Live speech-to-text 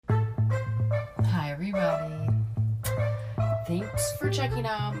everybody. Thanks for checking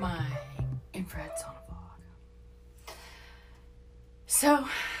out my Infrared Sauna vlog. So,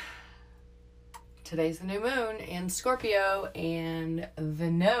 today's the new moon in Scorpio, and the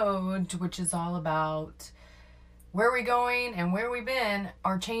node, which is all about where we're going and where we've been,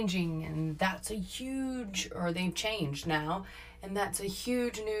 are changing. And that's a huge, or they've changed now. And that's a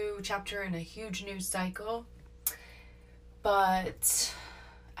huge new chapter and a huge new cycle. But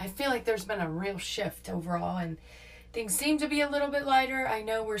I feel like there's been a real shift overall, and things seem to be a little bit lighter. I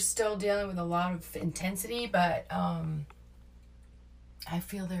know we're still dealing with a lot of intensity, but I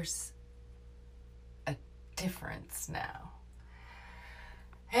feel there's a difference now.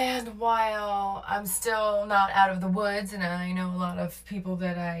 And while I'm still not out of the woods, and I know a lot of people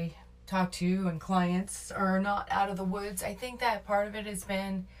that I talk to and clients are not out of the woods, I think that part of it has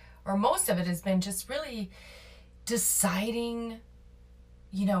been, or most of it has been, just really deciding,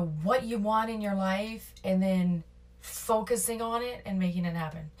 what you want in your life and then focusing on it and making it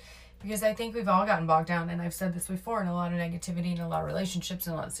happen. Because I think we've all gotten bogged down, and I've said this before, in a lot of negativity, in a lot of relationships,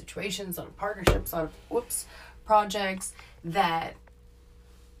 in a lot of situations, a lot of partnerships, a lot of projects that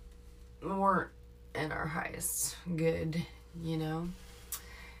weren't in our highest good,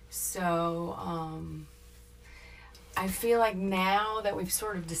 So, I feel like now that we've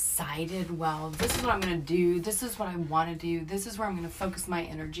sort of decided, well, this is what I'm going to do, this is what I want to do, this is where I'm going to focus my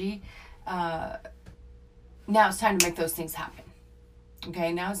energy, now it's time to make those things happen.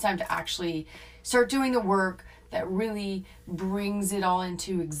 Okay, now it's time to actually start doing the work that really brings it all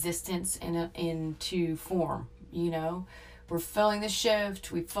into existence and into form, We're feeling the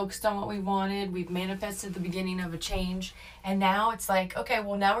shift. We've focused on what we wanted. We've manifested the beginning of a change. And now it's like, okay,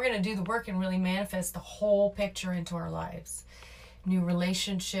 well, now we're going to do the work and really manifest the whole picture into our lives. New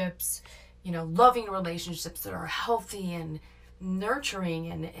relationships, loving relationships that are healthy and nurturing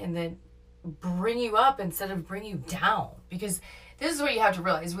and that bring you up instead of bring you down. Because this is what you have to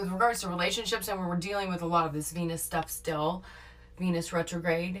realize with regards to relationships, and we're dealing with a lot of this Venus stuff still, Venus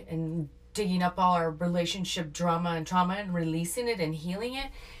retrograde, and digging up all our relationship drama and trauma and releasing it and healing it,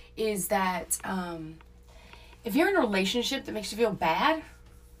 is that if you're in a relationship that makes you feel bad,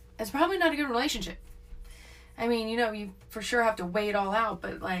 it's probably not a good relationship. I mean, you for sure have to weigh it all out,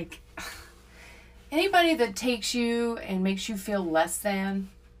 but anybody that takes you and makes you feel less than,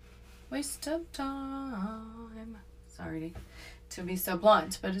 waste of time. Sorry to be so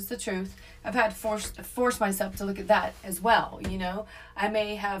blunt, but it's the truth. I've had to force myself to look at that as well. I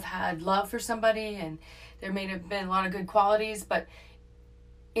may have had love for somebody, and there may have been a lot of good qualities, but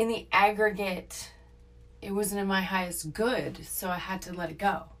in the aggregate, it wasn't in my highest good, so I had to let it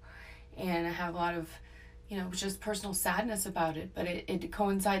go. And I have a lot of, just personal sadness about it, but it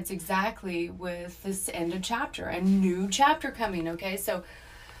coincides exactly with this end of chapter, a new chapter coming, okay? So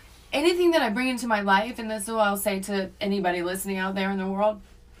anything that I bring into my life, and this is what I'll say to anybody listening out there in the world,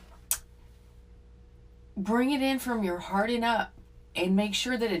 bring it in from your heart and up, and make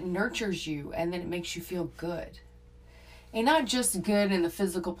sure that it nurtures you and that it makes you feel good. And not just good in the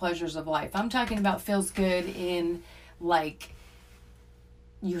physical pleasures of life. I'm talking about feels good in,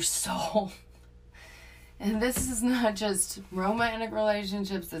 your soul. And this is not just romantic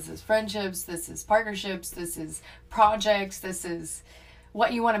relationships. This is friendships. This is partnerships. This is projects. This is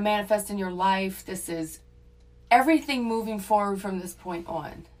what you want to manifest in your life. This is everything moving forward from this point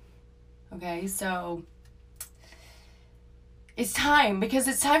on. Okay, so it's time, because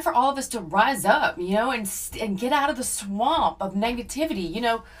it's time for all of us to rise up, and get out of the swamp of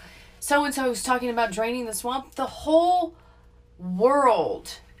negativity. So-and-so was talking about draining the swamp. The whole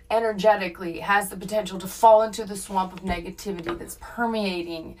world energetically has the potential to fall into the swamp of negativity that's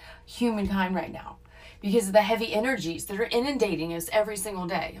permeating humankind right now, because of the heavy energies that are inundating us every single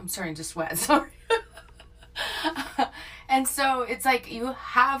day. I'm starting to sweat, sorry. And so it's like you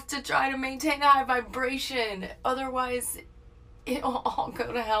have to try to maintain a high vibration. Otherwise, it'll all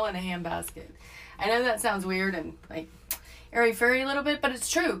go to hell in a handbasket. I know that sounds weird and airy-fairy a little bit, but it's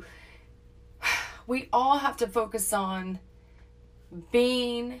true. We all have to focus on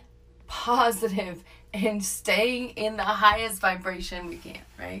being positive and staying in the highest vibration we can,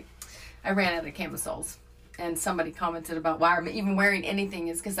 right? I ran out of camisoles, and somebody commented about why I'm even wearing anything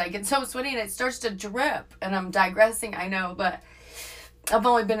is because I get so sweaty and it starts to drip, and I'm digressing, I know, but I've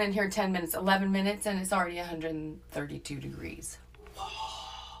only been in here 11 minutes, and it's already 132 degrees.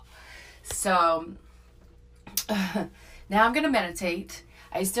 So now I'm going to meditate.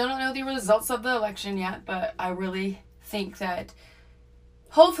 I still don't know the results of the election yet, but I really think that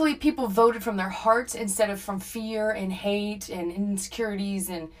hopefully people voted from their hearts instead of from fear and hate and insecurities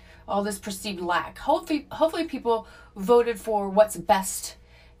and all this perceived lack. Hopefully people voted for what's best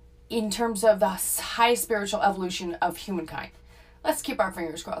in terms of the high spiritual evolution of humankind. Let's keep our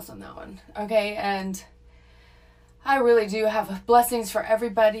fingers crossed on that one, okay? And I really do have blessings for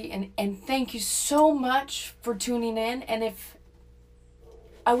everybody, and thank you so much for tuning in. And if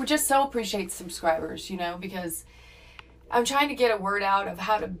I would just so appreciate subscribers, you know, because I'm trying to get a word out of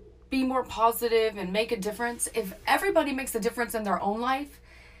how to be more positive and make a difference. If everybody makes a difference in their own life,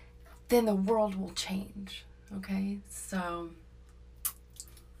 then the world will change, okay? So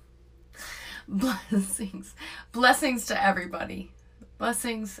blessings to everybody,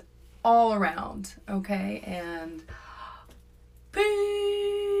 blessings all around, okay? And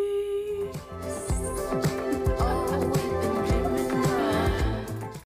peace.